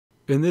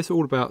In this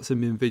All About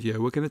Symbian video,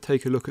 we're going to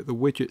take a look at the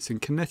widgets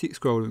and kinetic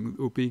scrolling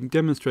that were being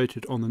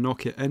demonstrated on the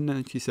Nokia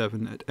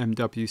N97 at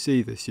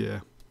MWC this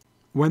year.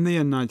 When the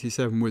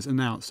N97 was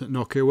announced at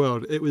Nokia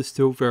World, it was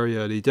still very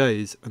early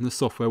days and the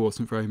software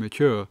wasn't very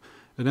mature.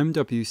 At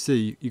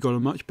MWC, you got a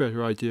much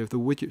better idea of the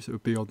widgets that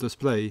would be on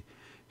display.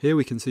 Here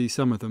we can see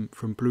some of them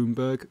from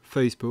Bloomberg,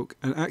 Facebook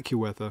and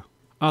AccuWeather.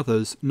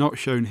 Others, not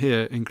shown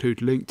here, include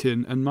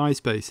LinkedIn and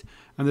MySpace,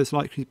 and there's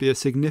likely to be a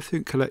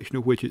significant collection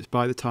of widgets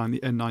by the time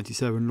the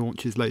N97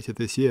 launches later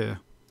this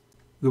year.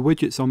 The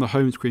widgets on the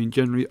home screen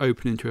generally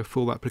open into a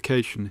full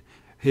application.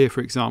 Here,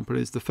 for example,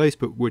 is the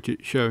Facebook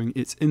widget showing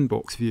its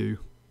inbox view.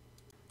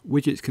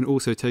 Widgets can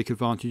also take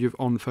advantage of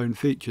on-phone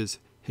features.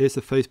 Here's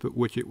the Facebook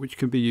widget, which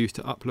can be used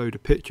to upload a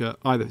picture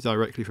either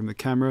directly from the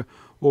camera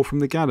or from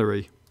the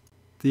gallery.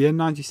 The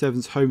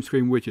N97's home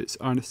screen widgets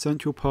are an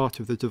essential part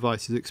of the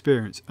device's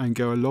experience and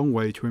go a long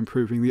way to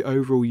improving the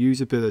overall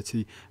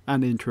usability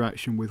and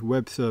interaction with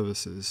web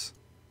services.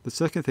 The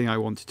second thing I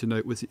wanted to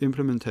note was the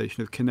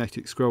implementation of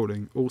kinetic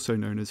scrolling, also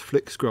known as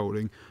flick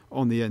scrolling,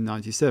 on the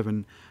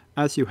N97,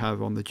 as you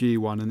have on the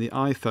G1 and the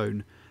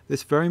iPhone.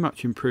 This very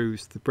much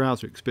improves the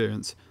browser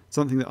experience,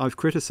 something that I've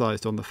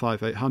criticised on the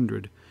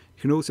 5800.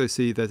 You can also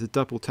see there's a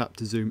double tap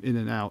to zoom in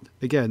and out,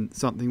 again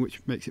something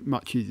which makes it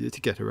much easier to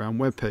get around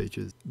web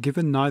pages.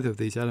 Given neither of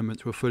these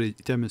elements were fully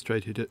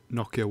demonstrated at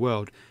Nokia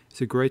World,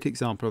 it's a great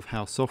example of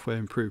how software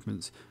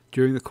improvements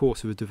during the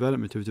course of the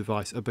development of a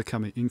device are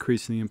becoming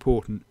increasingly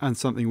important and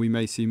something we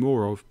may see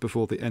more of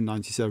before the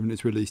N97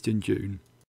 is released in June.